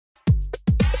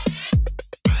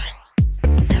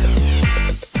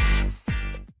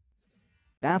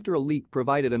After a leak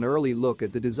provided an early look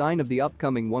at the design of the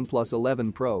upcoming OnePlus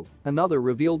 11 Pro, another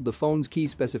revealed the phone's key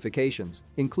specifications,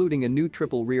 including a new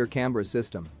triple rear camera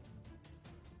system.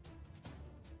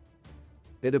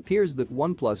 It appears that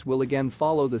OnePlus will again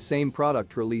follow the same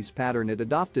product release pattern it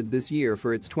adopted this year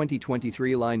for its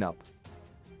 2023 lineup.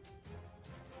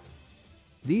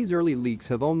 These early leaks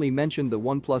have only mentioned the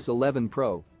OnePlus 11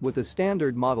 Pro, with a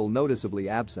standard model noticeably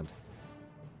absent.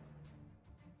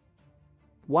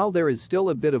 While there is still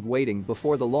a bit of waiting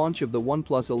before the launch of the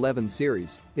OnePlus 11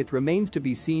 series, it remains to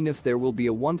be seen if there will be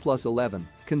a OnePlus 11,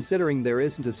 considering there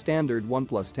isn't a standard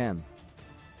OnePlus 10.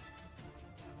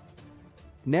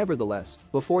 Nevertheless,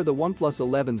 before the OnePlus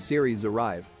 11 series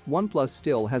arrive, OnePlus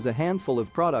still has a handful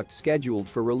of products scheduled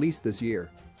for release this year.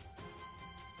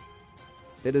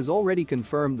 It has already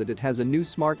confirmed that it has a new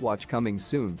smartwatch coming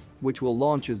soon, which will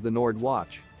launch as the Nord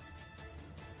watch.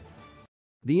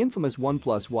 The infamous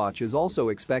OnePlus watch is also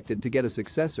expected to get a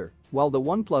successor, while the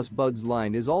OnePlus Buds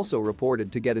line is also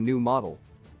reported to get a new model.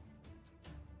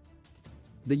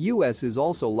 The US is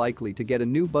also likely to get a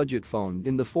new budget phone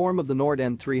in the form of the Nord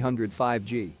N300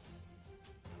 5G.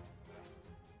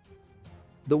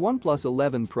 The OnePlus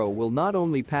 11 Pro will not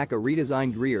only pack a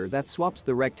redesigned rear that swaps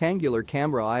the rectangular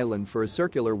camera island for a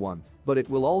circular one, but it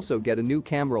will also get a new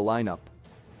camera lineup.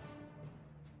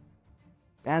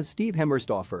 As Steve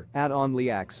Hemmerstoffer at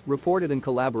OnlyX reported in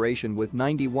collaboration with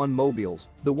 91 Mobiles,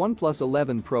 the OnePlus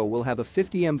 11 Pro will have a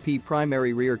 50MP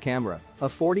primary rear camera, a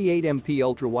 48MP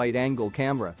ultra-wide-angle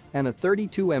camera, and a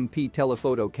 32MP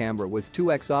telephoto camera with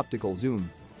 2x optical zoom.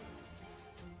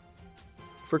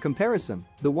 For comparison,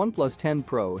 the OnePlus 10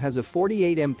 Pro has a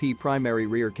 48MP primary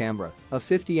rear camera, a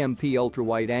 50MP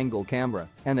ultra-wide-angle camera,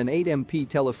 and an 8MP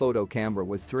telephoto camera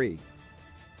with 3x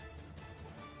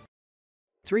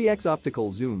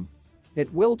optical zoom.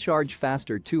 It will charge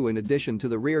faster too. In addition to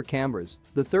the rear cameras,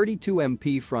 the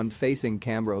 32MP front-facing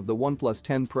camera of the OnePlus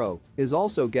 10 Pro is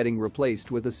also getting replaced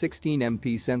with a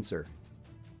 16MP sensor.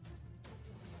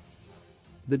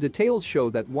 The details show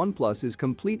that OnePlus is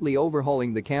completely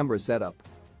overhauling the camera setup.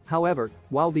 However,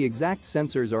 while the exact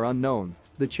sensors are unknown,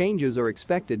 the changes are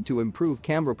expected to improve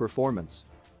camera performance.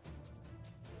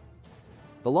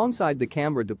 Alongside the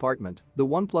camera department, the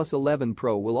OnePlus 11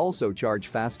 Pro will also charge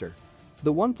faster.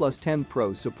 The OnePlus 10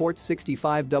 Pro supports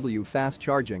 65W fast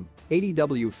charging,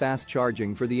 80W fast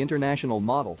charging for the international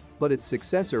model, but its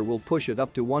successor will push it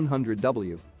up to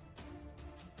 100W.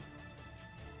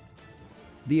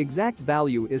 The exact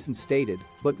value isn't stated,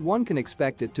 but one can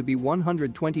expect it to be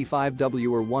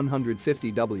 125W or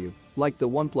 150W, like the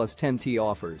OnePlus 10T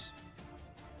offers.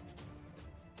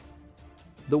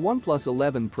 The OnePlus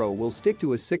 11 Pro will stick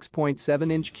to a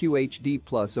 6.7-inch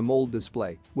QHD+ AMOLED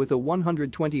display with a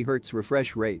 120Hz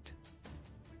refresh rate.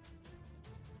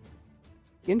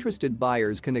 Interested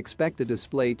buyers can expect the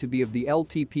display to be of the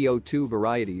LTPO2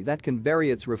 variety that can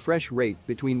vary its refresh rate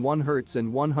between 1 Hz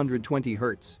and 120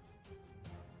 Hz.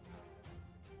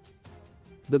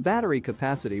 The battery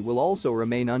capacity will also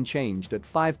remain unchanged at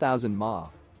 5000 mAh.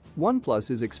 OnePlus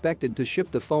is expected to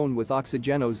ship the phone with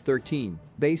Oxygenos 13,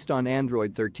 based on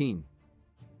Android 13.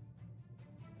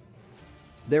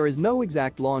 There is no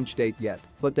exact launch date yet,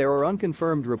 but there are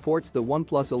unconfirmed reports the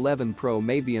OnePlus 11 Pro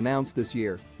may be announced this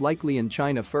year, likely in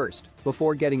China first,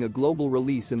 before getting a global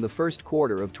release in the first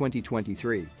quarter of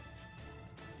 2023.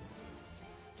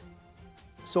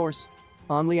 Source: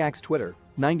 OnlyX Twitter,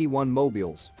 91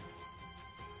 Mobiles.